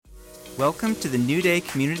Welcome to the New Day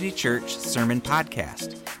Community Church Sermon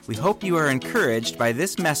Podcast. We hope you are encouraged by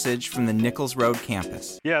this message from the Nichols Road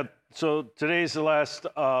campus. Yeah, so today's the last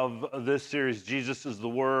of this series, Jesus is the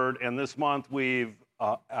Word, and this month we've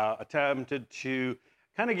attempted to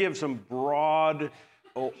kind of give some broad,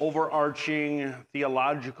 overarching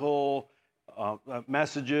theological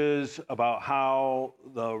messages about how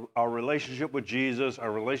our relationship with Jesus,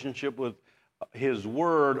 our relationship with His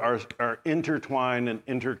Word are intertwined and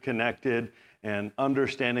interconnected, and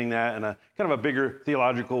understanding that in a kind of a bigger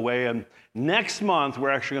theological way. And next month,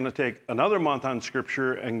 we're actually going to take another month on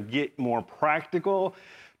Scripture and get more practical,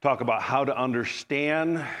 talk about how to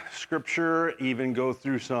understand Scripture, even go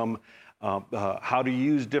through some how to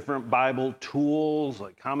use different Bible tools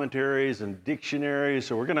like commentaries and dictionaries.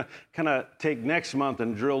 So we're going to kind of take next month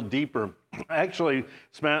and drill deeper. I actually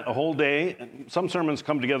spent a whole day. Some sermons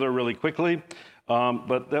come together really quickly,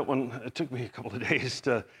 but that one, it took me a couple of days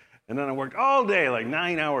and then I worked all day, like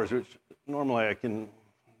 9 hours, which normally I can,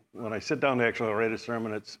 when I sit down to actually write a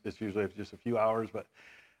sermon, it's usually just a few hours, but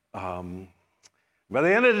by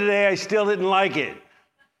the end of the day, I still didn't like it.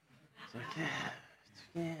 It's like,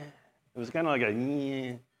 yeah. It was kind of like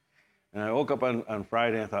and I woke up on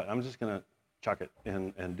Friday and I thought, I'm just going to chuck it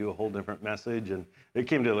and do a whole different message. And it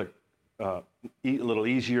came to a little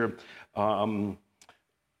easier. And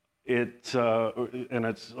it's a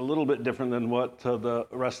little bit different than what the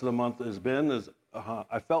rest of the month has been.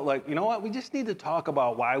 I felt like, you know what, we just need to talk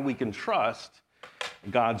about why we can trust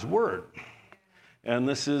God's Word. And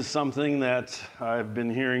this is something that I've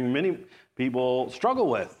been hearing many people struggle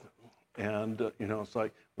with. And, it's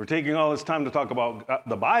like, we're taking all this time to talk about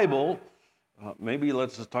the Bible. Maybe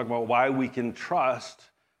let's just talk about why we can trust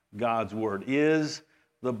God's Word. Is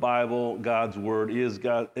the Bible God's Word? Is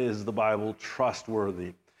the Bible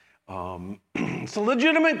trustworthy? It's a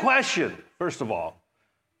legitimate question, first of all.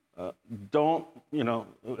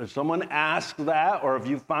 If someone asks that, or if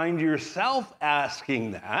you find yourself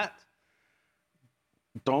asking that,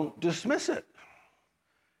 don't dismiss it.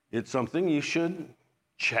 It's something you should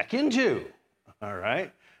check into, all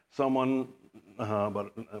right? Someone,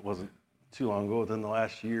 but it wasn't too long ago, within the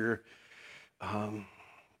last year,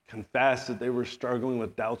 confessed that they were struggling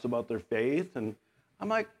with doubts about their faith. And I'm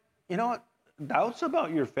like, you know what? Doubts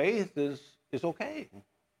about your faith is okay.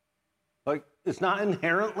 Like, it's not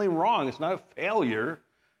inherently wrong. It's not a failure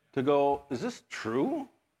to go, is this true?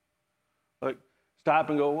 Like, stop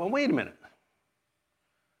and go, well, wait a minute.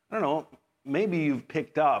 I don't know, maybe you've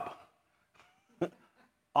picked up.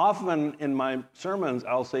 Often in my sermons,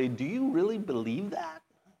 I'll say, do you really believe that?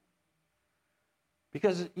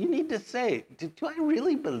 Because you need to say, do I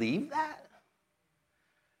really believe that?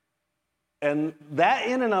 And that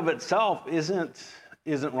in and of itself isn't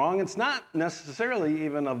wrong. It's not necessarily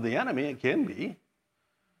even of the enemy. It can be.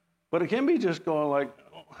 But it can be just going like,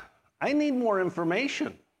 I need more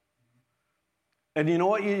information. And you know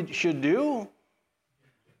what you should do?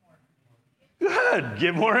 Good.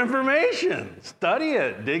 Get more information. Study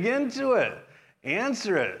it. Dig into it.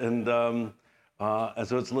 Answer it. And so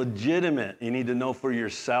it's legitimate. You need to know for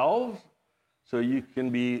yourselves so you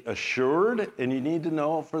can be assured, and you need to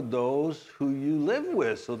know for those who you live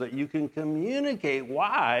with so that you can communicate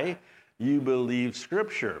why you believe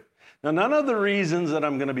Scripture. Now, none of the reasons that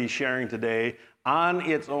I'm going to be sharing today on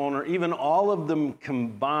its own, or even all of them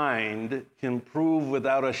combined, can prove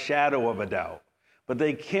without a shadow of a doubt. But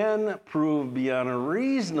they can prove beyond a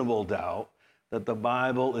reasonable doubt that the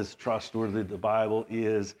Bible is trustworthy. The Bible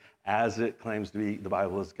is, as it claims to be, the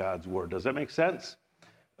Bible is God's Word. Does that make sense?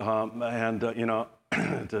 To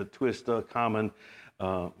twist a common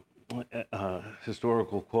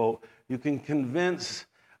historical quote, you can convince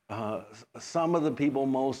some of the people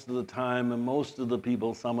most of the time, and most of the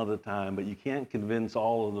people some of the time, but you can't convince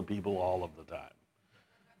all of the people all of the time.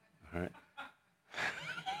 All right?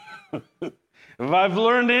 If I've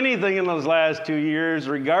learned anything in those last 2 years,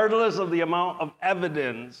 regardless of the amount of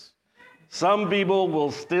evidence, some people will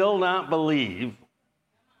still not believe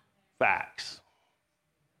facts.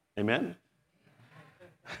 Amen?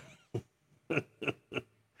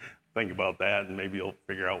 Think about that, and maybe you'll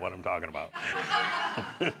figure out what I'm talking about.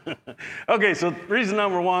 Okay, so reason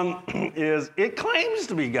number one is it claims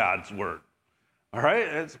to be God's Word. All right?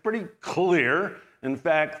 It's pretty clear. In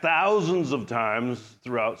fact, thousands of times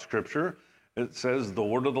throughout Scripture, it says the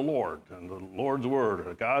word of the Lord, and the Lord's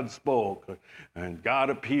word, God spoke, and God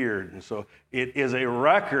appeared. And so it is a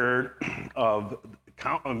record of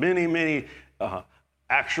many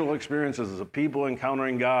actual experiences of people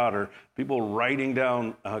encountering God, or people writing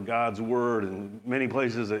down God's word. In many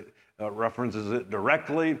places it references it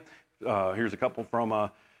directly. Here's a couple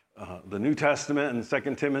from the New Testament and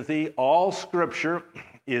 2 Timothy, all Scripture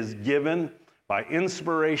is given by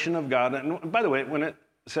inspiration of God. And by the way, when it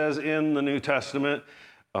says in the New Testament,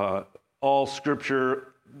 all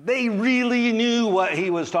Scripture, they really knew what he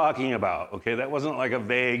was talking about, okay? That wasn't like a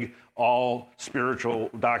vague, all spiritual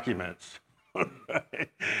documents.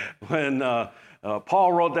 When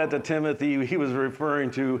Paul wrote that to Timothy, he was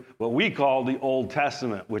referring to what we call the Old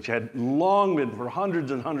Testament, which had long been, for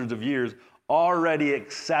hundreds and hundreds of years, already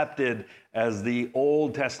accepted as the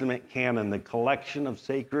Old Testament canon, the collection of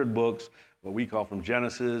sacred books, what we call from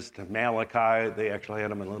Genesis to Malachi. They actually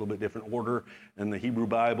had them in a little bit different order in the Hebrew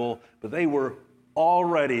Bible, but they were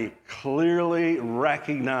already clearly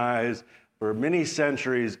recognized for many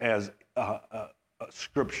centuries as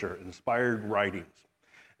Scripture, inspired writings.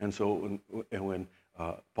 And so when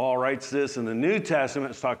Paul writes this in the New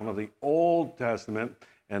Testament, it's talking about the Old Testament,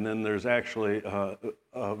 and then there's actually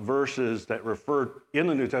verses that refer in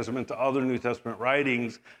the New Testament to other New Testament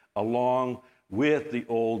writings along with the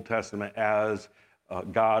Old Testament as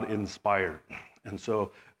God inspired. And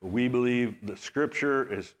so we believe the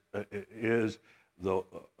Scripture is the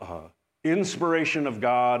inspiration of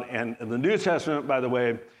God. And the New Testament, by the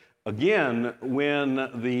way, again, when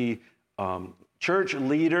the church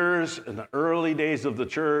leaders in the early days of the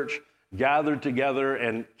church gathered together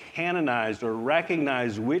and canonized or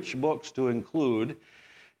recognized which books to include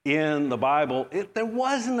in the Bible, there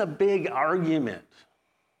wasn't a big argument,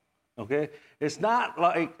 okay? It's not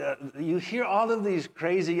like you hear all of these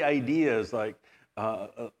crazy ideas like,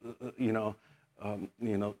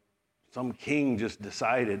 some king just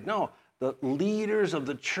decided. No, the leaders of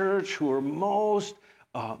the church who are most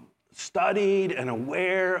studied and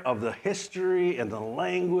aware of the history and the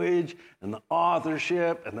language and the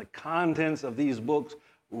authorship and the contents of these books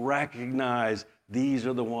recognize these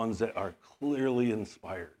are the ones that are clearly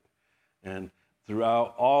inspired. And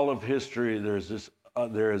throughout all of history, there is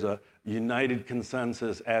a united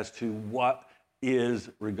consensus as to what is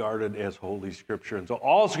regarded as Holy Scripture. And so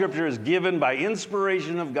all Scripture is given by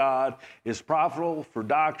inspiration of God, is profitable for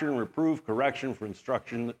doctrine, reproof, correction, for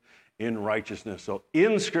instruction in righteousness. So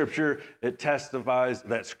in Scripture, it testifies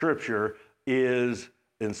that Scripture is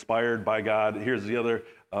inspired by God. Here's the other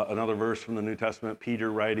another verse from the New Testament,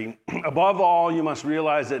 Peter writing, "Above all, you must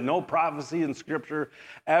realize that no prophecy in Scripture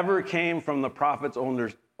ever came from the prophet's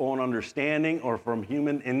own understanding or from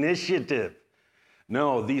human initiative.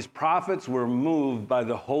 No, these prophets were moved by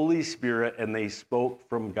the Holy Spirit and they spoke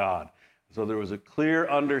from God." So there was a clear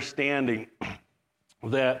understanding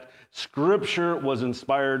that Scripture was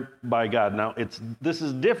inspired by God. Now, this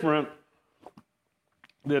is different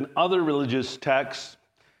than other religious texts.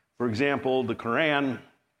 For example, the Quran,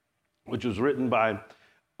 which was written by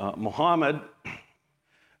Muhammad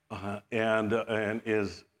and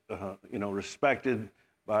is respected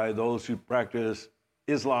by those who practice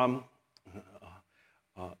Islam.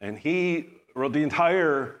 And he wrote the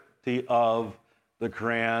entirety of the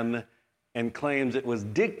Quran and claims it was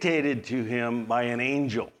dictated to him by an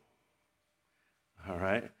angel. All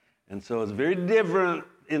right? And so it's very different.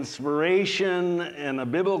 Inspiration in a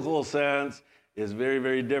biblical sense is very,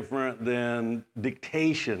 very different than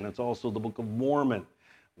dictation. It's also the Book of Mormon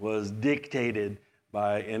was dictated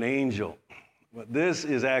by an angel. But this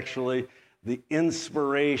is actually the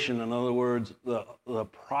inspiration. In other words, the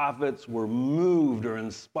prophets were moved or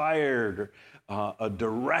inspired or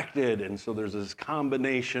directed. And so there's this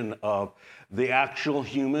combination of the actual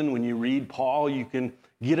human. When you read Paul, you can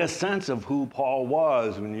get a sense of who Paul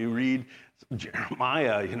was. When you read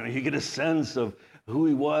Jeremiah, you get a sense of who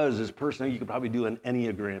he was as a person. You could probably do an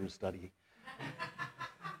Enneagram study.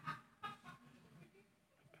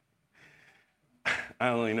 I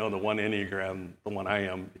only know the one Enneagram, the one I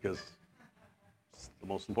am, because it's the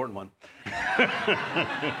most important one.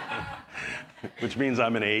 Which means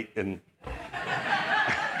I'm an 8 and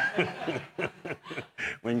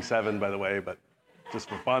wing 7, by the way, but just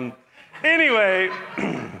for fun. Anyway,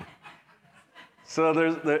 so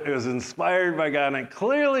it was inspired by God, and it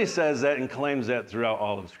clearly says that and claims that throughout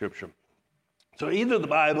all of Scripture. So either the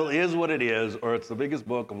Bible is what it is, or it's the biggest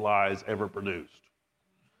book of lies ever produced.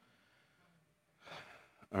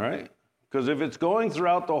 All right? Because if it's going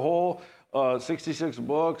throughout the whole 66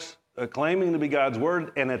 books, claiming to be God's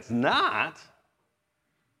word, and it's not,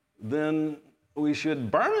 then we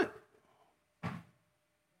should burn it.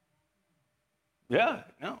 Yeah,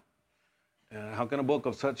 no. How can a book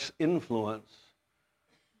of such influence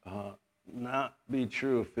not be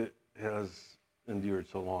true if it has endured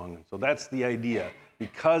so long? And so that's the idea.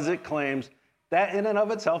 Because it claims that in and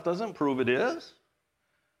of itself doesn't prove it is,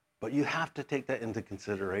 but you have to take that into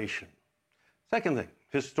consideration. Second thing,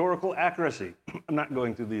 historical accuracy. I'm not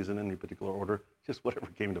going through these in any particular order, just whatever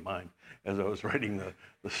came to mind as I was writing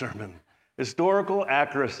the sermon. Historical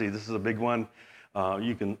accuracy, this is a big one.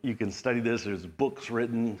 You can study this. There's books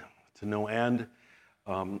written to no end.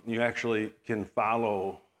 You actually can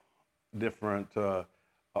follow different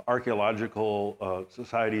archaeological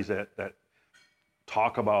societies that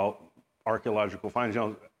talk about archaeological finds. You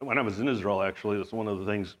know, when I was in Israel, actually, that's one of the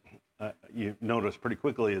things you notice pretty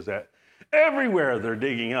quickly is that everywhere they're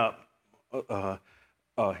digging up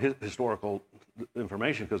historical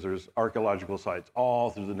information because there's archaeological sites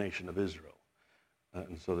all through the nation of Israel.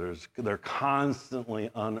 And so they're constantly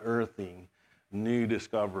unearthing new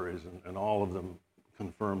discoveries, and all of them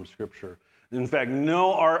confirm Scripture. In fact,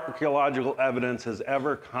 no archaeological evidence has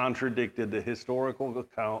ever contradicted the historical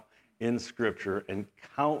account in Scripture, and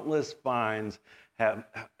countless finds have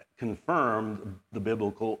confirmed the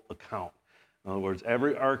biblical account. In other words,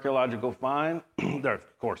 every archaeological find, there are,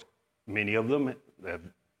 of course, many of them have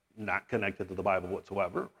not connected to the Bible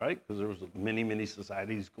whatsoever, right? Because there was many, many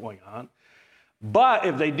societies going on. But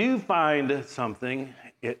if they do find something,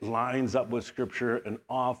 it lines up with Scripture and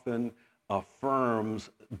often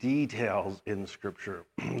affirms details in Scripture.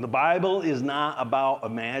 The Bible is not about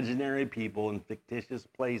imaginary people in fictitious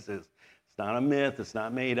places. It's not a myth. It's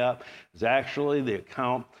not made up. It's actually the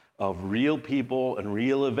account of real people and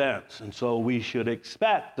real events. And so we should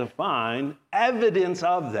expect to find evidence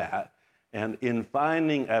of that. And in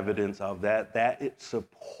finding evidence of that it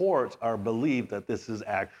supports our belief that this is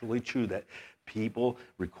actually true, that people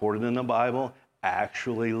recorded in the Bible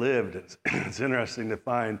actually lived. It's interesting to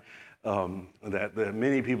find that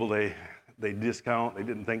many people, they discount, they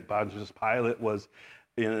didn't think Pontius Pilate was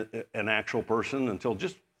an actual person until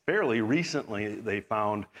just fairly recently they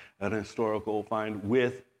found an historical find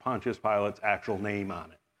with Pontius Pilate's actual name on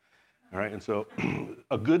it. All right, and so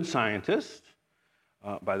a good scientist,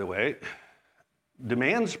 by the way,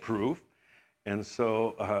 demands proof, and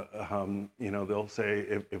so they'll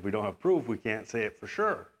say if we don't have proof, we can't say it for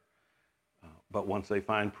sure. But once they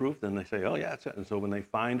find proof, then they say, oh yeah, that's it. And so when they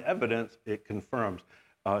find evidence, it confirms.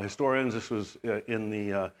 Historians, this was in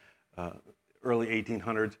the early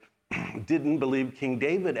 1800s, didn't believe King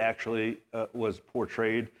David actually was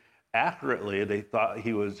portrayed accurately. They thought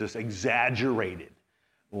he was just exaggerated.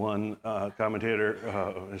 One commentator,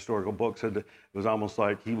 historical book, said that it was almost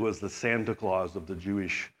like he was the Santa Claus of the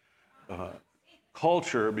Jewish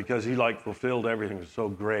culture because he fulfilled everything. It was so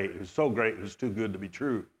great. It was so great. It was too good to be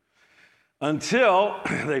true. Until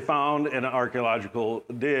they found an archaeological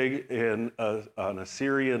dig in an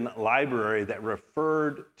Assyrian library that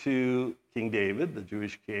referred to King David, the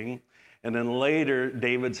Jewish king. And then later,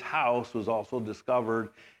 David's house was also discovered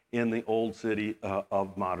in the old city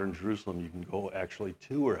of modern Jerusalem. You can go actually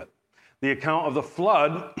tour it. The account of the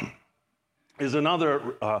flood is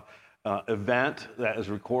another event that is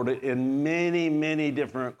recorded in many, many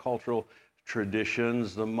different cultural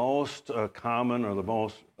traditions. The most common or the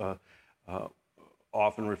most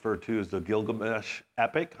often referred to as the Gilgamesh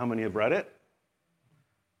epic. How many have read it?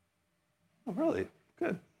 Oh, really?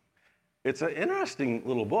 Good. It's an interesting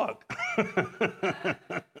little book.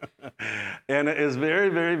 And it is very,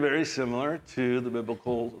 very, very similar to the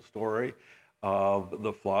biblical story of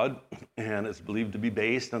the flood. And it's believed to be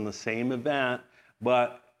based on the same event,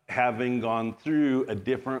 but having gone through a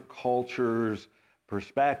different culture's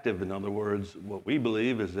perspective. In other words, what we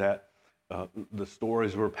believe is that the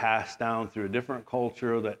stories were passed down through a different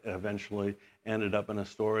culture that eventually ended up in a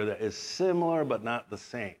story that is similar but not the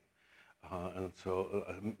same. And so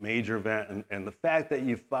a major event, and the fact that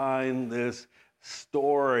you find this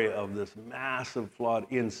story of this massive flood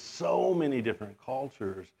in so many different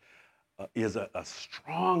cultures is a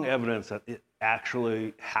strong evidence that it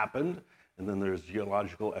actually happened. And then there's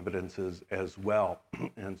geological evidences as well.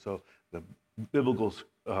 And so the biblical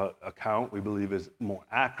account, we believe, is more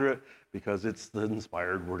accurate because it's the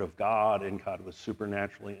inspired word of God, and God was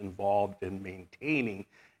supernaturally involved in maintaining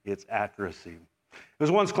its accuracy. It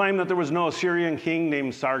was once claimed that there was no Assyrian king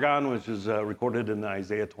named Sargon, which is recorded in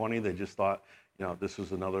Isaiah 20. They just thought, this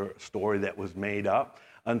was another story that was made up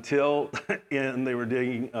until they were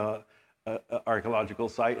digging an archaeological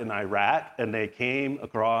site in Iraq, and they came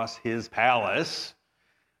across his palace.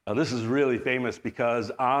 This is really famous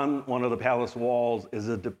because on one of the palace walls is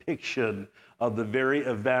a depiction of the very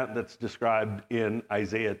event that's described in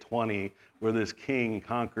Isaiah 20, where this king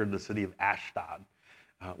conquered the city of Ashdod.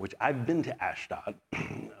 Which I've been to Ashdod,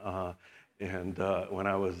 and when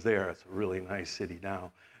I was there, it's a really nice city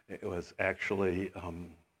now. It was actually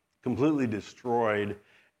completely destroyed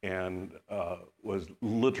and was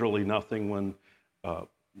literally nothing when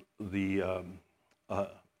the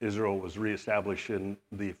Israel was reestablished in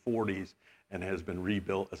the 40s and has been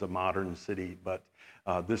rebuilt as a modern city. But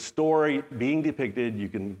this story being depicted, you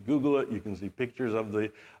can Google it, you can see pictures of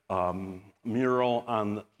the mural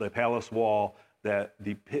on the palace wall that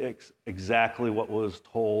depicts exactly what was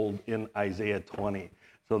told in Isaiah 20.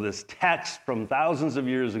 So this text from thousands of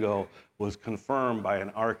years ago was confirmed by an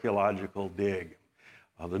archaeological dig.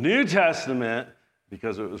 The New Testament,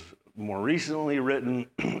 because it was more recently written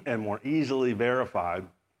and more easily verified,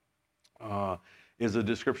 is a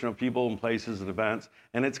description of people and places and events,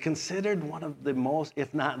 and it's considered one of the most,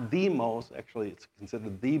 if not the most, actually it's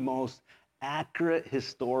considered the most accurate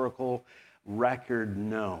historical record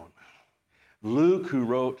known. Luke, who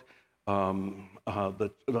wrote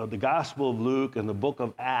the Gospel of Luke and the book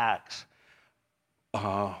of Acts,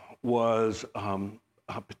 was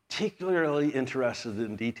particularly interested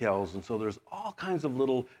in details, and so there's all kinds of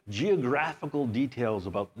little geographical details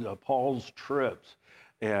about Paul's trips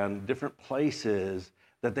and different places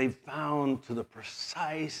that they found to the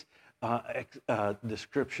precise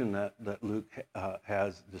description that Luke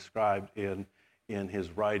has described in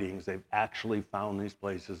his writings. They've actually found these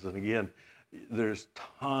places, and again, there's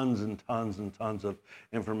tons and tons and tons of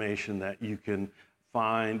information that you can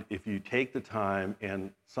find if you take the time,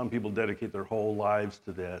 and some people dedicate their whole lives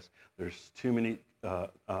to this. There's too many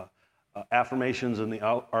affirmations in the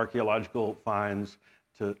archaeological finds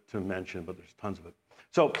to mention, but there's tons of it.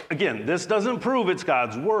 So again, this doesn't prove it's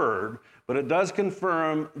God's word, but it does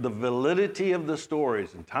confirm the validity of the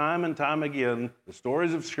stories. And time again, the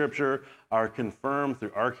stories of Scripture are confirmed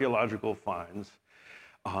through archaeological finds.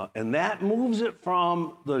 And that moves it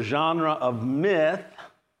from the genre of myth,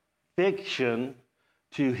 fiction,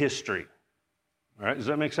 to history. All right, does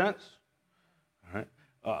that make sense? All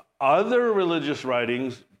right. Other religious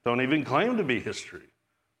writings don't even claim to be history.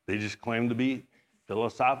 They just claim to be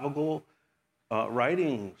philosophical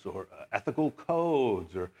writings or ethical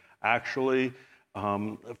codes or actually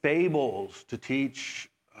fables to teach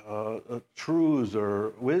truths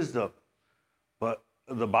or wisdom. But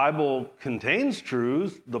the Bible contains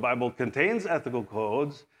truths, the Bible contains ethical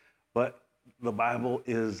codes, but the Bible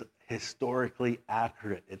is historically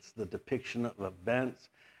accurate. It's the depiction of events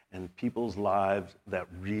and people's lives that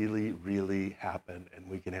really, really happened, and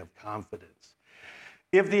we can have confidence.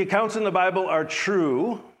 If the accounts in the Bible are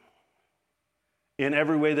true in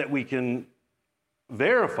every way that we can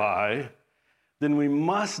verify, then we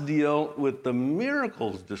must deal with the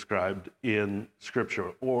miracles described in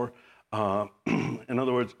Scripture. Or, in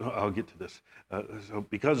other words, I'll get to this. So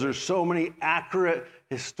because there's so many accurate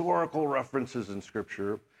historical references in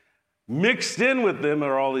Scripture, mixed in with them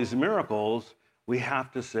are all these miracles, we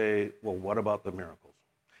have to say, well, what about the miracles?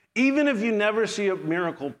 Even if you never see a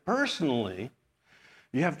miracle personally,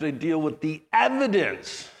 you have to deal with the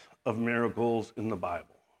evidence of miracles in the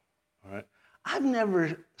Bible. All right? I've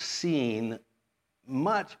never seen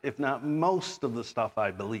much, if not most, of the stuff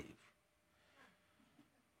I believe.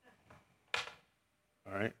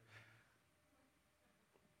 All right?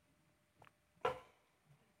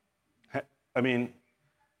 I mean,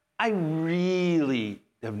 I really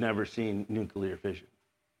have never seen nuclear fission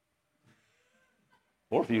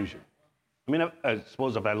or fusion. I mean, I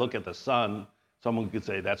suppose if I look at the sun, someone could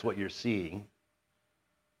say that's what you're seeing,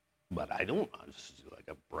 but I don't. It's just like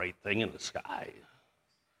a bright thing in the sky,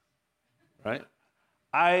 right?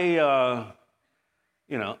 I've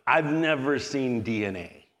never seen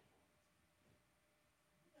DNA.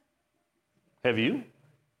 Have you?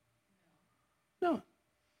 No.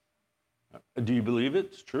 Do you believe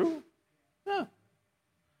it's true? Yeah.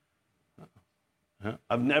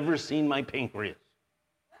 I've never seen my pancreas.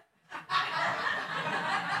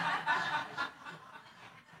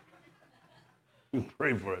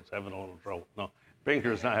 Pray for it. It's having a little trouble. No,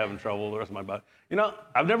 pancreas is not having trouble. The rest of my body.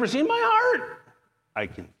 I've never seen my heart. I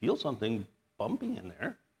can feel something bumping in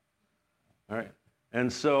there. All right.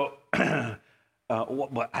 And so,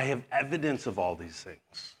 but I have evidence of all these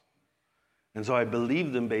things. And so I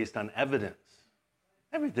believe them based on evidence.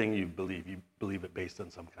 Everything you believe it based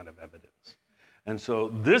on some kind of evidence. And so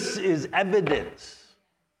this is evidence.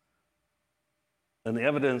 And the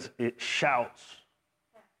evidence, it shouts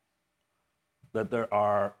that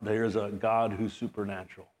there is a God who's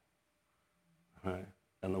supernatural. Right?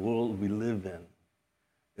 And the world we live in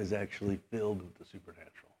is actually filled with the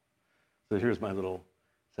supernatural. So here's my little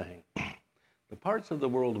saying. The parts of the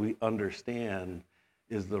world we understand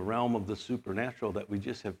is the realm of the supernatural that we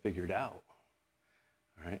just have figured out.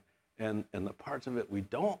 Right? And the parts of it we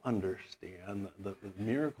don't understand, the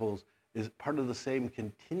miracles, is part of the same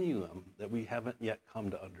continuum that we haven't yet come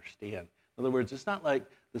to understand. In other words, it's not like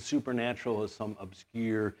the supernatural is some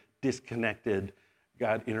obscure, disconnected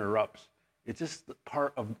God interrupts. It's just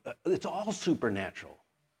part of, it's all supernatural.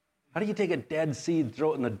 How do you take a dead seed,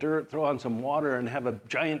 throw it in the dirt, throw on some water, and have a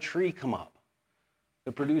giant tree come up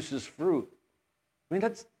that produces fruit? I mean,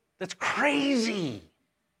 that's crazy.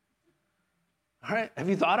 All right, have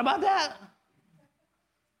you thought about that?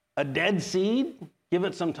 A dead seed, give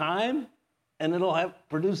it some time, and it'll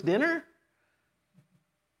produce dinner?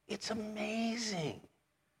 It's amazing.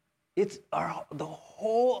 The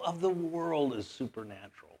whole of the world is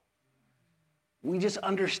supernatural. We just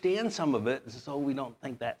understand some of it, so we don't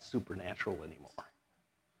think that's supernatural anymore.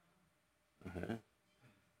 Okay.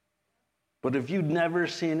 But if you've never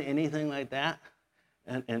seen anything like that,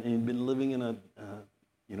 and you've been living in a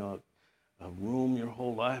room your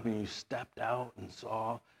whole life, and you stepped out and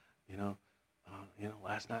saw,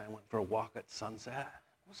 last night I went for a walk at sunset.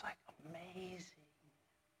 It was like amazing.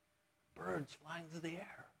 Birds flying through the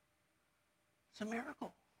air. It's a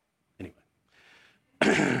miracle.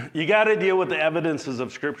 Anyway, you got to deal with the evidences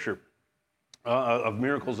of Scripture, of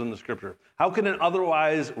miracles in the Scripture. How can an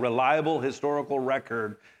otherwise reliable historical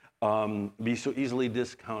record be so easily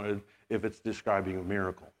discounted if it's describing a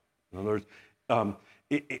miracle? In other words,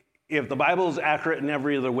 if the Bible is accurate in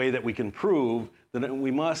every other way that we can prove, then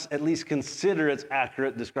we must at least consider it's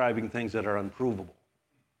accurate describing things that are unprovable.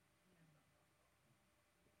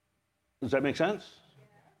 Does that make sense?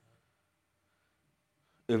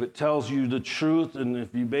 If it tells you the truth, and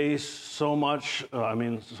if you base so much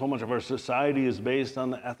of our society is based on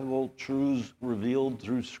the ethical truths revealed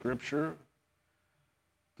through Scripture,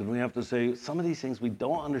 then we have to say some of these things we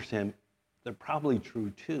don't understand, they're probably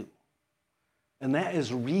true too. And that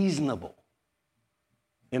is reasonable.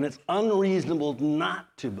 And it's unreasonable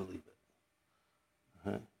not to believe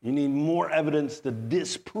it. You need more evidence to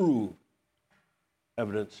disprove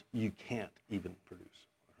evidence you can't even produce.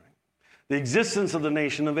 All right? The existence of the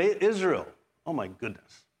nation of Israel, oh my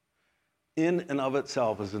goodness, in and of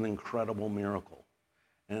itself is an incredible miracle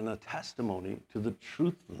and a testimony to the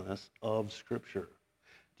truthfulness of Scripture.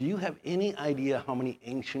 Do you have any idea how many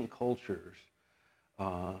ancient cultures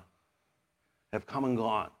have come and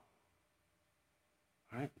gone?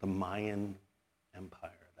 Right? The Mayan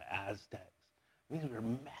Empire, the Aztecs. These are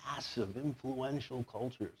massive, influential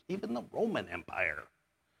cultures. Even the Roman Empire.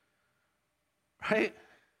 Right?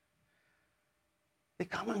 They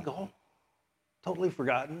come and go. Totally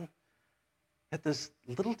forgotten. At this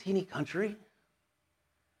little teeny country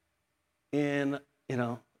in,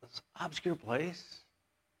 this obscure place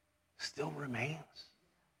still remains.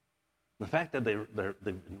 The fact that they've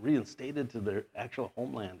been reinstated to their actual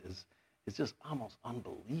homeland is just almost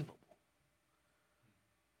unbelievable.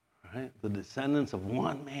 Right? The descendants of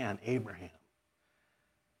one man, Abraham.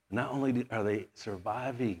 Not only are they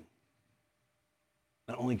surviving,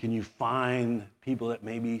 not only can you find people that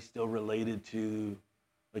may be still related to,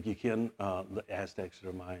 like you can the Aztecs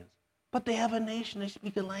or Mayans, but they have a nation, they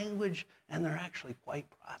speak a language, and they're actually quite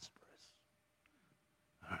prosperous.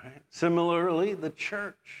 All right? Similarly, the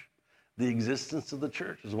church. The existence of the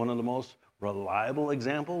church is one of the most reliable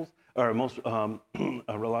examples, or most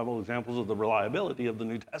reliable examples of the reliability of the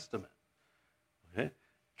New Testament. Okay?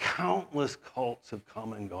 Countless cults have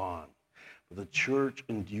come and gone, but the church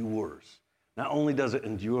endures. Not only does it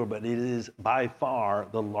endure, but it is by far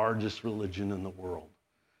the largest religion in the world.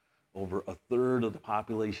 Over a third of the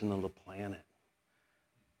population of the planet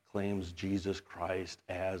claims Jesus Christ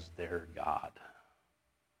as their God.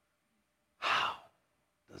 How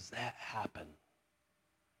does that happen?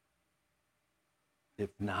 If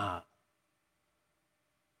not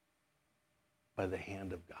by the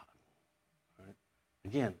hand of God. Right?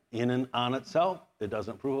 Again, in and on itself, it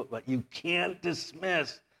doesn't prove it, but you can't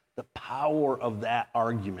dismiss the power of that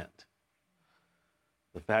argument.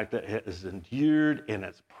 The fact that it has endured and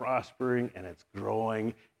it's prospering and it's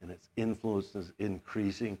growing and its influence is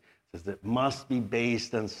increasing says it must be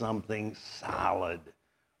based on something solid,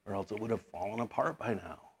 or else it would have fallen apart by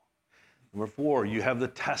now. Number 4, you have the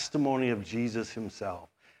testimony of Jesus himself.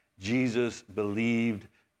 Jesus believed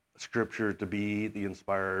Scripture to be the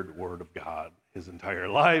inspired Word of God. His entire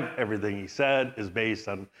life, everything he said is based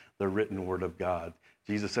on the written Word of God.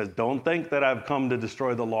 Jesus says, don't think that I've come to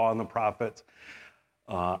destroy the law and the prophets.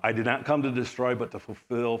 I did not come to destroy, but to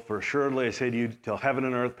fulfill. For assuredly I say to you, till heaven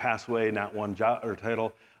and earth pass away, not one jot or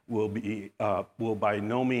tittle will by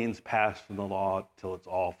no means pass from the law till it's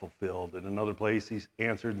all fulfilled. In another place, he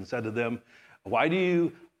answered and said to them, why do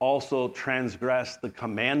you also transgress the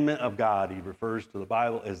commandment of God? He refers to the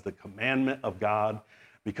Bible as the commandment of God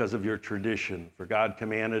because of your tradition. For God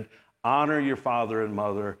commanded, honor your father and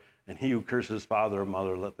mother, and he who curses father or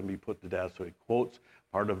mother, let them be put to death. So he quotes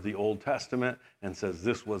part of the Old Testament and says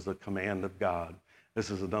this was the command of God. This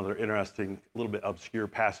is another interesting, a little bit obscure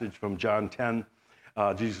passage from John 10.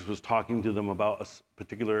 Jesus was talking to them about a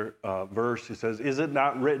particular verse. He says, "Is it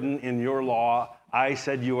not written in your law, I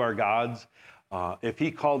said you are gods?" If he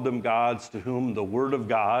called them gods to whom the word of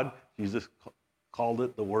God, Jesus called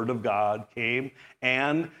it the word of God, came,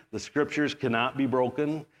 and the scriptures cannot be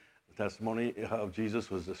broken. The testimony of Jesus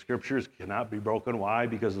was the scriptures cannot be broken. Why?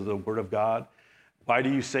 Because of the word of God. Why do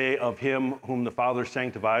you say of him whom the Father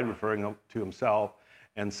sanctified, referring to himself,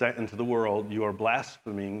 and sent into the world, you are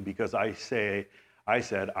blaspheming because I said,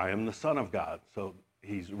 I am the Son of God. So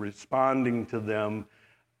he's responding to them,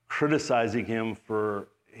 criticizing him for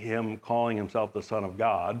him calling himself the Son of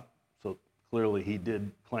God. So clearly he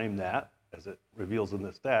did claim that, as it reveals in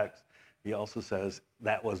this text. He also says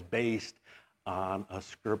that was based on a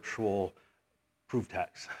scriptural proof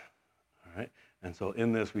text. All right? And so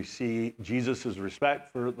in this we see Jesus'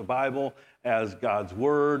 respect for the Bible as God's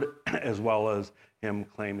word, as well as him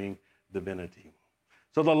claiming divinity.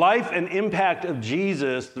 So the life and impact of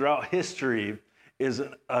Jesus throughout history is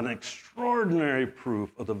an extraordinary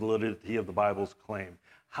proof of the validity of the Bible's claim.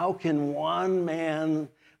 How can one man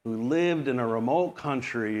who lived in a remote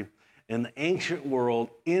country in the ancient world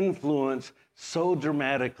influence so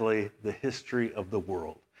dramatically the history of the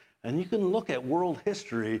world? And you can look at world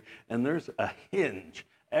history and there's a hinge.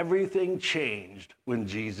 Everything changed when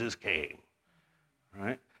Jesus came,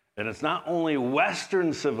 right? And it's not only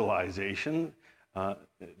Western civilization.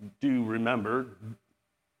 Do remember,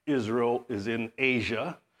 Israel is in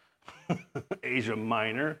Asia, Asia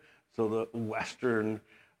Minor, so the western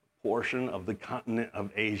portion of the continent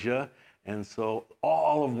of Asia. And so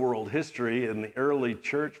all of world history in the early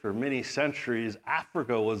church for many centuries,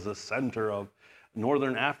 Africa was the center of,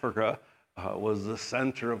 Northern Africa was the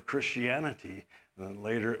center of Christianity. And then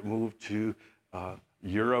later it moved to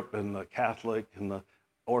Europe, and the Catholic and the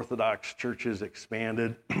Orthodox churches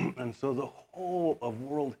expanded. And so the whole of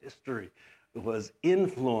world history was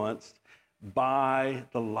influenced by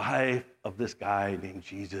the life of this guy named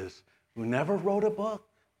Jesus, who never wrote a book.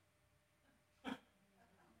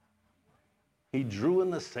 He drew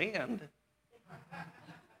in the sand.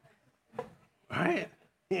 Right?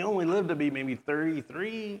 He only lived to be maybe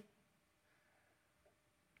 33.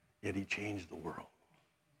 Yet he changed the world.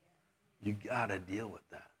 You got to deal with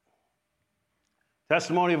that.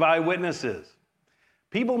 Testimony of eyewitnesses.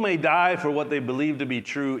 People may die for what they believe to be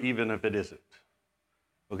true, even if it isn't.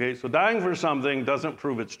 Okay, so dying for something doesn't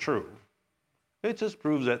prove it's true. It just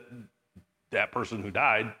proves that that person who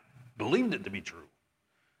died believed it to be true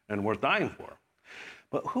and worth dying for.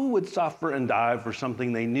 But who would suffer and die for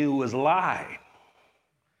something they knew was a lie?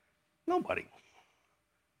 Nobody.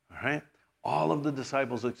 All right? All of the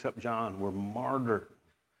disciples except John were martyred.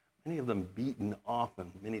 Many of them beaten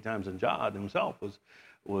often, many times, and John himself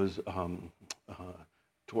was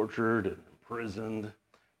tortured and imprisoned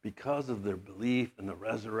because of their belief in the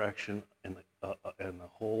resurrection and the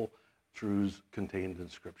whole truths contained in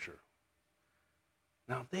Scripture.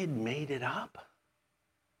 Now, if they'd made it up,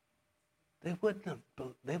 they wouldn't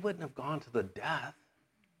have gone to the death.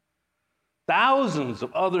 Thousands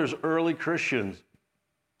of others early Christians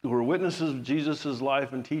who were witnesses of Jesus'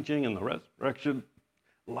 life and teaching and the resurrection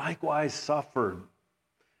likewise suffered,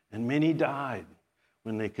 and many died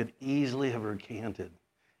when they could easily have recanted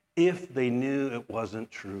if they knew it wasn't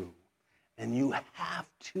true. And you have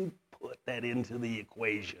to put that into the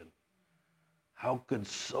equation. How could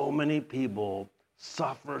so many people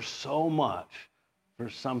suffer so much for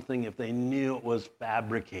something if they knew it was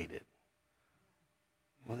fabricated?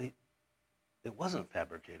 Well, it wasn't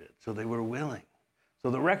fabricated, so they were willing.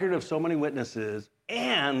 So the record of so many witnesses,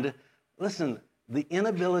 and listen, the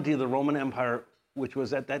inability of the Roman Empire, which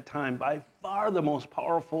was at that time by far the most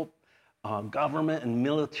powerful government and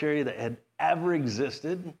military that had ever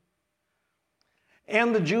existed,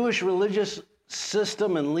 and the Jewish religious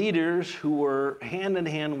system and leaders who were hand in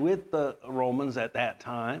hand with the Romans at that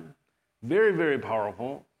time, very, very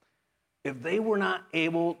powerful, if they were not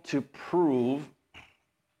able to prove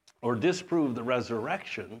or disprove the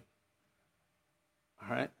resurrection,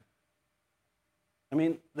 all right, I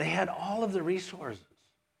mean, they had all of the resources.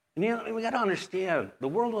 And you know, we got to understand, the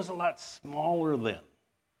world was a lot smaller then.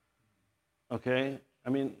 Okay? I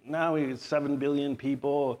mean, now we have 7 billion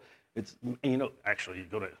people. It's, you know, actually, you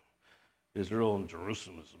go to Israel and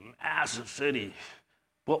Jerusalem, it's a massive city.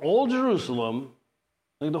 But old Jerusalem,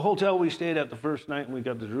 like the hotel we stayed at the first night when we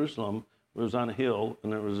got to Jerusalem, it was on a hill,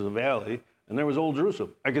 and there was a valley, and there was old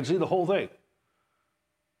Jerusalem. I could see the whole thing.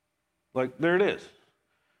 Like, there it is.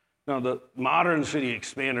 Now, the modern city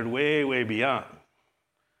expanded way, way beyond.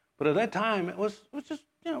 But at that time, it was just,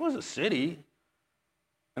 you know, it was a city.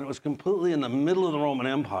 And it was completely in the middle of the Roman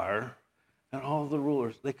Empire, and all of the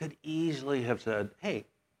rulers, they could easily have said, hey,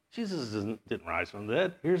 Jesus didn't rise from the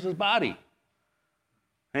dead. Here's his body.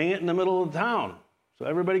 Hang it in the middle of the town so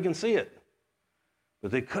everybody can see it.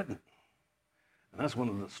 But they couldn't. And that's one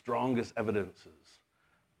of the strongest evidences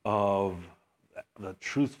of the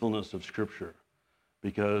truthfulness of Scripture,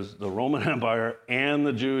 because the Roman Empire and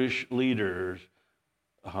the Jewish leaders,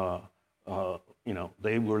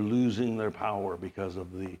 they were losing their power because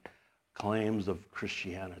of the claims of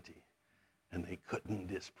Christianity, and they couldn't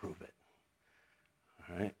disprove it.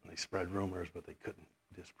 All right? And they spread rumors, but they couldn't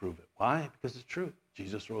disprove it. Why? Because it's true.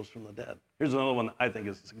 Jesus rose from the dead. Here's another one that I think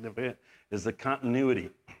is significant, is the continuity.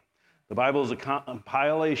 The Bible is a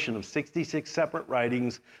compilation of 66 separate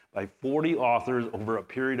writings by 40 authors over a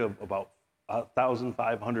period of about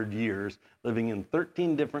 1,500 years, living in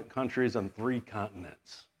 13 different countries on 3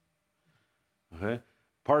 continents. Okay?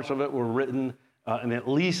 Parts of it were written in at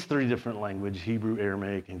least 3 different languages: Hebrew,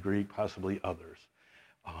 Aramaic, and Greek, possibly others.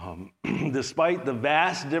 Despite the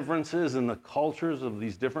vast differences in the cultures of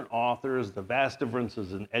these different authors, the vast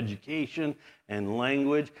differences in education and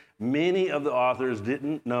language, many of the authors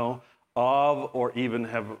didn't know of or even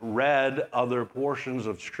have read other portions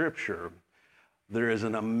of Scripture. There is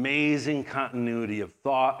an amazing continuity of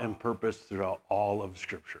thought and purpose throughout all of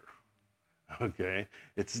Scripture. Okay?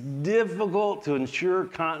 It's difficult to ensure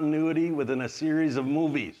continuity within a series of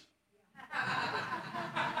movies.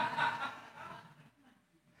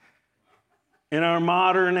 In our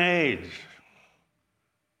modern age,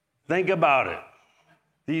 think about it.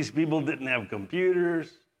 These people didn't have computers,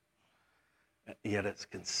 yet it's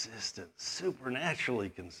consistent, supernaturally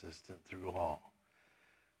consistent through all.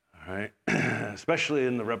 All right? Especially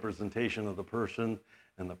in the representation of the person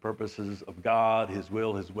and the purposes of God, his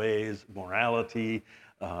will, his ways, morality,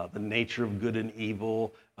 the nature of good and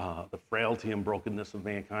evil, the frailty and brokenness of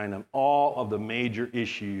mankind, and all of the major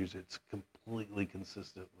issues. It's completely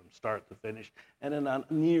consistent from start to finish, and then on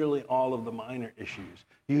nearly all of the minor issues.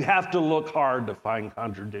 You have to look hard to find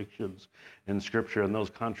contradictions in Scripture, and those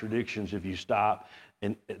contradictions, if you stop,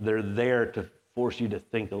 and they're there to force you to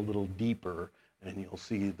think a little deeper, and you'll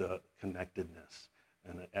see the connectedness,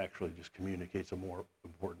 and it actually just communicates a more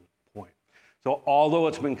important point. So although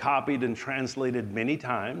it's been copied and translated many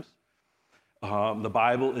times, the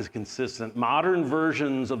Bible is consistent. Modern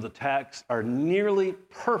versions of the text are nearly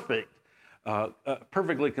perfectly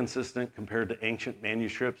consistent compared to ancient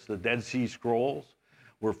manuscripts. The Dead Sea Scrolls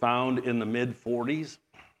were found in the mid-40s.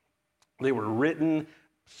 They were written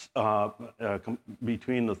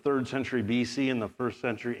between the 3rd century BC and the 1st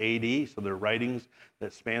century AD, so they're writings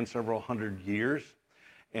that span several hundred years.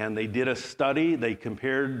 And they did a study. They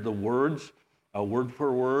compared the words, word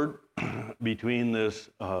for word, between this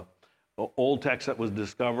old text that was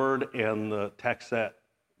discovered and the text that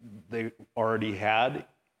they already had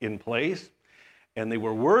in place. And they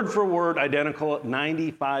were word for word identical at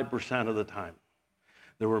 95% of the time.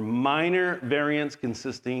 There were minor variants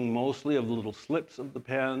consisting mostly of little slips of the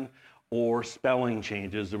pen or spelling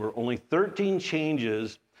changes. There were only 13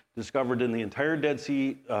 changes discovered in the entire Dead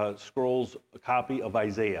Sea Scrolls copy of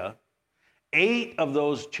Isaiah. 8 of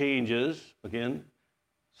those changes, again,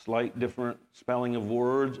 slight different spelling of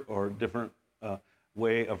words or different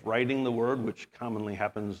way of writing the word, which commonly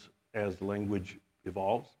happens as the language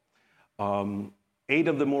evolves. 8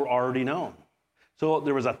 of them were already known. So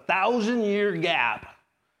there was a 1,000-year gap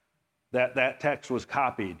that text was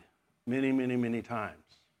copied many, many, many times.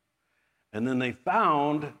 And then they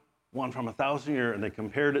found one from 1,000 years, and they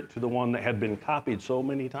compared it to the one that had been copied so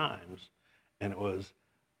many times, and it was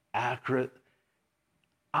accurate,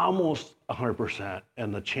 almost 100%,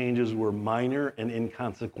 and the changes were minor and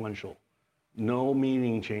inconsequential. No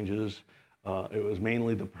meaning changes. It was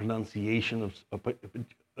mainly the pronunciation of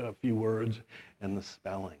a few words and the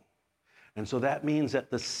spelling. And so that means that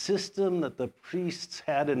the system that the priests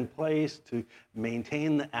had in place to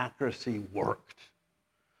maintain the accuracy worked,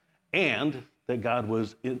 and that God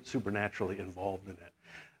was supernaturally involved in it.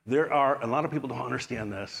 There are, a lot of people don't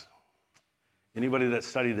understand this. Anybody that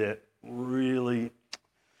studied it really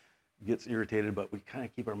gets irritated, but we kind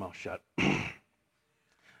of keep our mouth shut.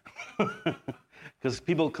 Because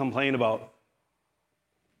people complain about,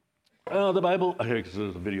 the Bible, here, because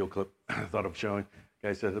there's a video clip I thought of showing.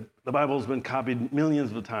 Guy said, the Bible's been copied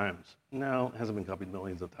millions of times. No, it hasn't been copied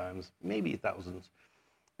millions of times, maybe thousands.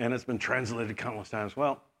 And it's been translated countless times.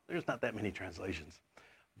 Well, there's not that many translations.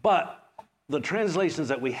 But the translations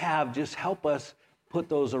that we have just help us put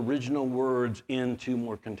those original words into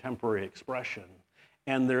more contemporary expression.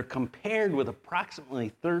 And they're compared with approximately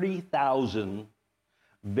 30,000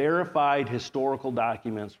 verified historical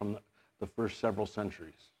documents from the first several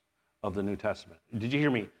centuries of the New Testament. Did you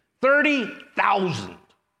hear me? 30,000.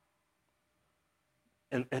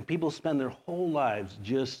 And people spend their whole lives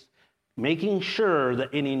just making sure that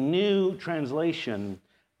any new translation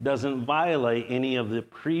doesn't violate any of the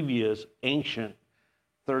previous ancient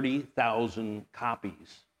 30,000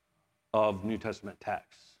 copies of New Testament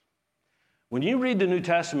texts. When you read the New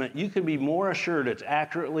Testament, you can be more assured it's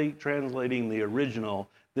accurately translating the original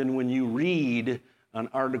than when you read an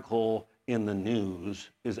article in the news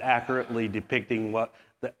is accurately depicting what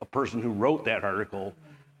a person who wrote that article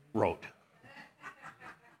wrote.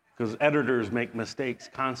 Because editors make mistakes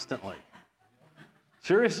constantly.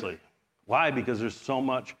 Seriously. Why? Because there's so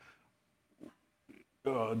much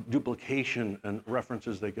duplication and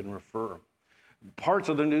references they can refer. Parts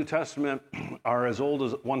of the New Testament are as old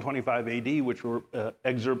as 125 AD, which were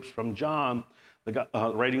excerpts from John, the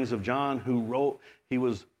writings of John, he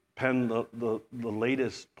penned the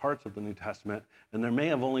latest parts of the New Testament, and there may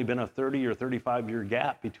have only been a 30 or 35-year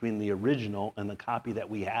gap between the original and the copy that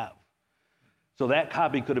we have. So that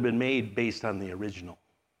copy could have been made based on the original.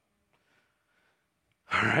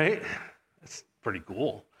 All right? That's pretty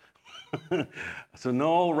cool. So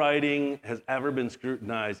no writing has ever been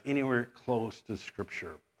scrutinized anywhere close to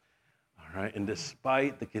Scripture. All right? And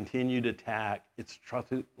despite the continued attack, its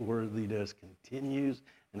trustworthiness continues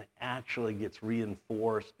and it actually gets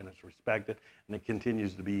reinforced and it's respected, and it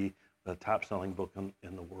continues to be the top-selling book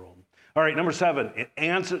in the world. All right, number 7,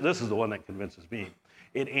 this is the one that convinces me.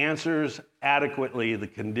 It answers adequately the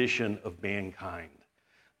condition of mankind.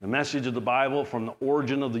 The message of the Bible, from the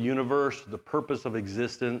origin of the universe to the purpose of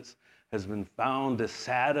existence, has been found to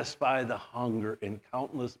satisfy the hunger in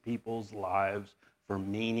countless people's lives for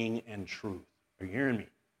meaning and truth. Are you hearing me?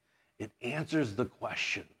 It answers the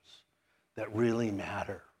questions that really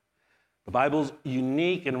matter. The Bible's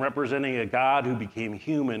unique in representing a God who became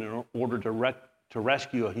human in order to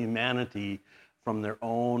rescue a humanity from their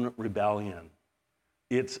own rebellion.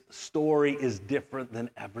 Its story is different than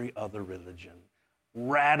every other religion,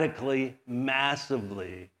 radically,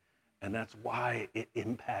 massively, and that's why it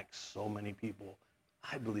impacts so many people,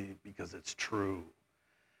 I believe, because it's true.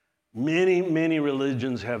 Many, many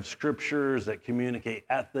religions have scriptures that communicate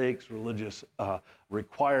ethics, religious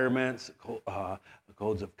requirements,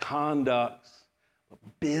 codes of conduct. But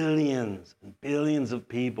billions and billions of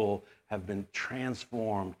people have been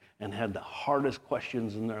transformed and had the hardest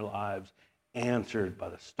questions in their lives answered by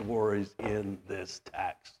the stories in this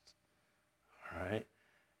text. All right?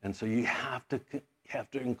 And so you have to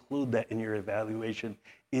include that in your evaluation.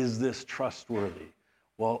 Is this trustworthy?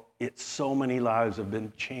 Well, so many lives have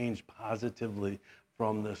been changed positively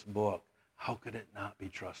from this book. How could it not be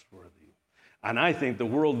trustworthy? And I think the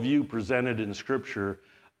worldview presented in Scripture,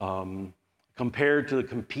 compared to the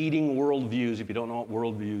competing worldviews, if you don't know what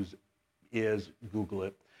worldviews is, Google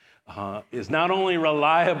it, is not only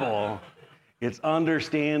reliable, it's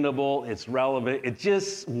understandable, it's relevant, it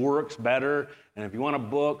just works better. And if you want a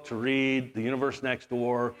book to read, The Universe Next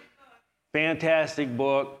Door, fantastic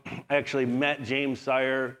book. I actually met James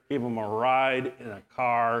Sire, gave him a ride in a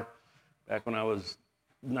car back when I was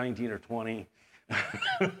 19 or 20.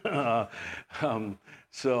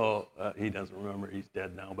 So he doesn't remember, he's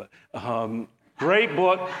dead now. But great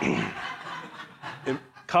book. It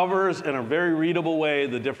covers in a very readable way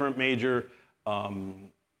the different major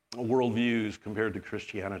worldviews compared to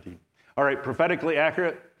Christianity. All right, prophetically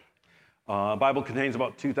accurate. Bible contains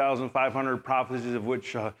about 2,500 prophecies, of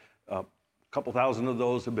which a couple thousand of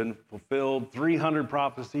those have been fulfilled. 300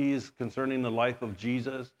 prophecies concerning the life of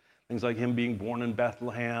Jesus, things like him being born in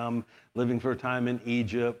Bethlehem, living for a time in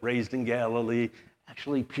Egypt, raised in Galilee,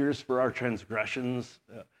 actually pierced for our transgressions.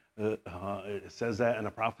 It says that in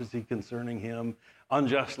a prophecy concerning him.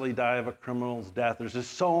 Unjustly die of a criminal's death. There's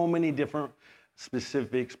just so many different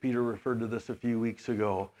specifics. Peter referred to this a few weeks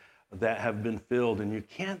ago that have been filled, and you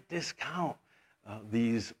can't discount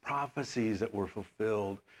these prophecies that were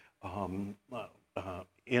fulfilled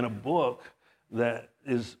in a book that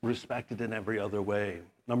is respected in every other way.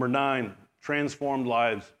 Number 9, transformed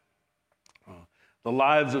lives. The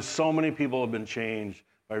lives of so many people have been changed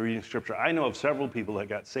by reading Scripture. I know of several people that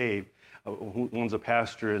got saved. One's a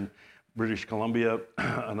pastor in British Columbia.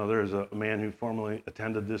 Another is a man who formerly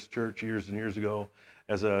attended this church years and years ago.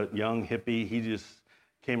 As a young hippie, he just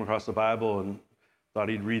came across the Bible and thought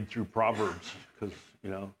he'd read through Proverbs because,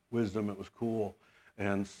 wisdom, it was cool.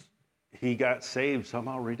 And he got saved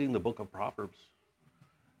somehow reading the book of Proverbs.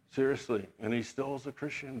 Seriously. And he still is a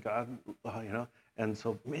Christian. God, And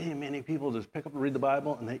so many, many people just pick up and read the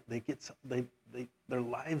Bible, and their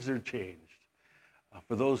lives are changed.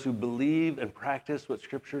 For those who believe and practice what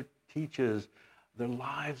Scripture teaches, their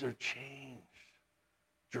lives are changed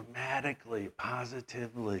dramatically,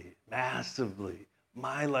 positively, massively.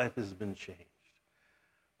 My life has been changed.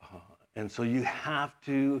 And so you have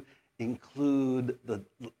to include the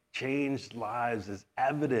changed lives as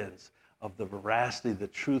evidence of the veracity, the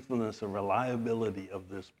truthfulness, and reliability of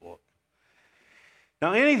this book.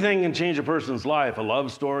 Now, anything can change a person's life, a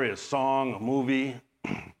love story, a song, a movie,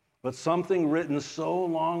 but something written so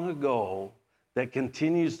long ago that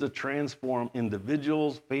continues to transform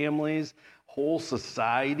individuals, families, whole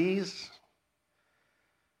societies.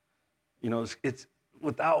 It's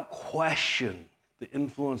without question, the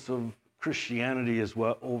influence of Christianity is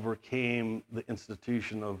what overcame the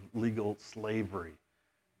institution of legal slavery.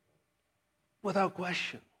 Without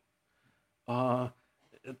question.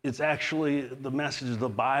 It's actually the message of the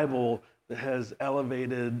Bible that has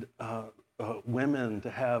elevated women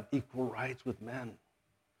to have equal rights with men.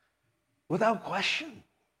 Without question.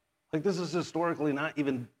 Like, this is historically not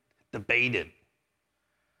even debated.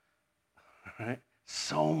 Right?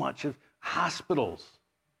 So much of hospitals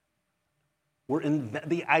were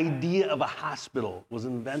the idea of a hospital was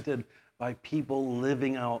invented by people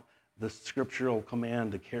living out the scriptural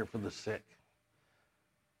command to care for the sick.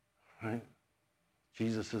 Right?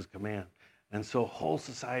 Jesus' command. And so whole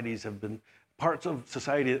societies have been parts of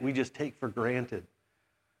society that we just take for granted.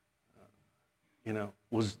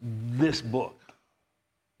 Was this book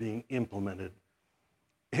being implemented.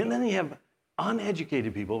 And then you have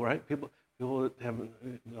uneducated people, right? People that haven't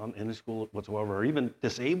gone into school whatsoever, or even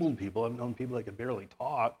disabled people. I've known people that could barely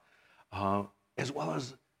talk, as well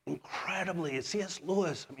as incredibly, C.S.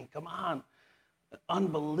 Lewis, I mean, come on,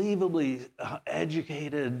 unbelievably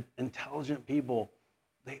educated, intelligent people.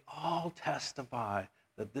 They all testify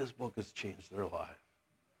that this book has changed their life.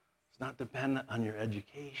 It's not dependent on your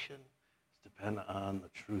education. It's dependent on the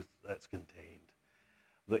truth that's contained.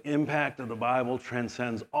 The impact of the Bible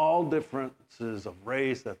transcends all differences of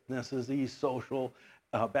race, ethnicity, social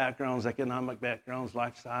backgrounds, economic backgrounds,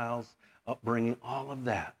 lifestyles, upbringing, all of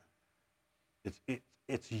that.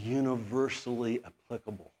 It's universally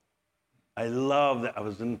applicable. I love that.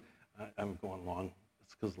 I'm going long.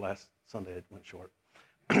 It's because last Sunday it went short.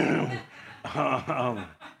 I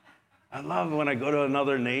love when I go to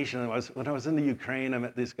another nation. When I was in the Ukraine, I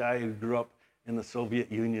met this guy who grew up in the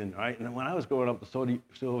Soviet Union, right? And when I was growing up, the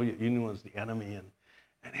Soviet Union was the enemy,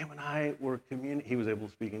 and him and I were he was able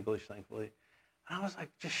to speak English, thankfully. And I was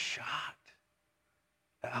like just shocked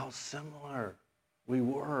at how similar we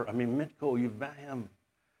were. I mean, Mitko, you've met him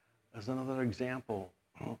as another example.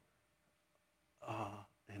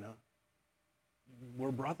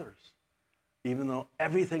 We're brothers, even though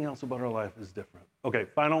everything else about our life is different. Okay,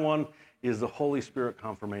 final one is the Holy Spirit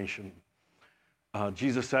confirmation.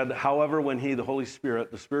 Jesus said, however, when the Holy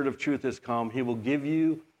Spirit, the Spirit of truth has come, he will guide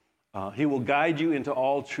you into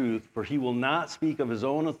all truth, for he will not speak of his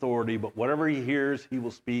own authority, but whatever he hears, he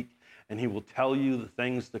will speak, and he will tell you the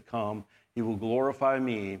things to come. He will glorify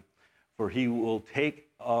me, for he will take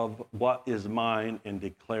of what is mine and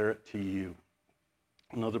declare it to you.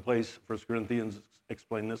 Another place, 1 Corinthians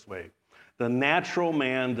explained this way. The natural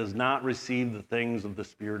man does not receive the things of the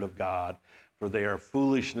Spirit of God, for they are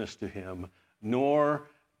foolishness to him, nor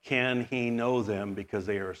can he know them because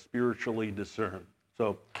they are spiritually discerned.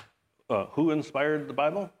 So who inspired the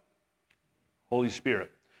Bible? Holy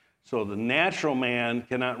Spirit. So the natural man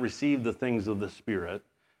cannot receive the things of the Spirit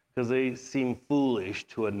because they seem foolish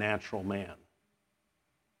to a natural man.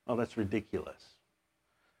 Oh, that's ridiculous.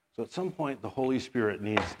 So at some point, the Holy Spirit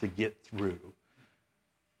needs to get through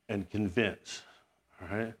and convince,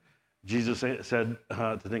 all right? Jesus said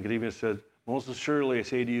to Nicodemus, said, most assuredly I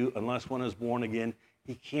say to you, unless one is born again,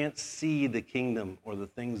 he can't see the kingdom or the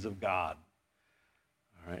things of God,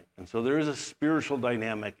 all right? And so there is a spiritual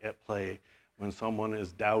dynamic at play when someone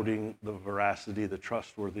is doubting the veracity, the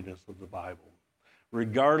trustworthiness of the Bible.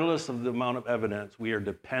 Regardless of the amount of evidence, we are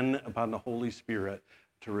dependent upon the Holy Spirit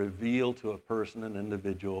to reveal to a person, an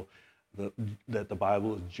individual, that the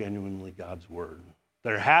Bible is genuinely God's word.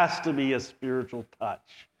 There has to be a spiritual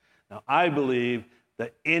touch. Now, I believe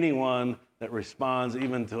that anyone that responds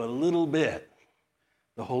even to a little bit,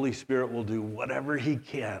 the Holy Spirit will do whatever he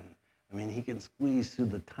can. I mean, he can squeeze through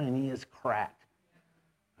the tiniest crack,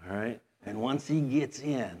 all right? And once he gets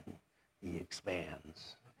in, he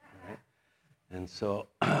expands, all right? And so,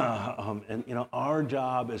 our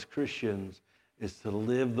job as Christians is to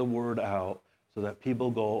live the word out so that people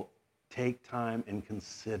go, take time and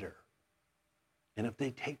consider. And if they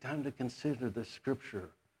take time to consider the scripture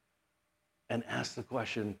and ask the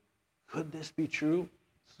question, could this be true?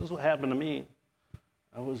 This is what happened to me.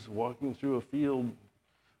 I was walking through a field,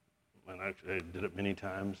 and actually I did it many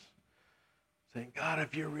times, saying, God,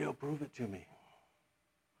 if you're real, prove it to me.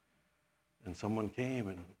 And someone came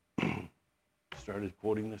and started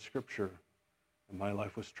quoting the scripture, and my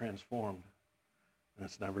life was transformed, and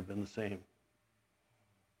it's never been the same.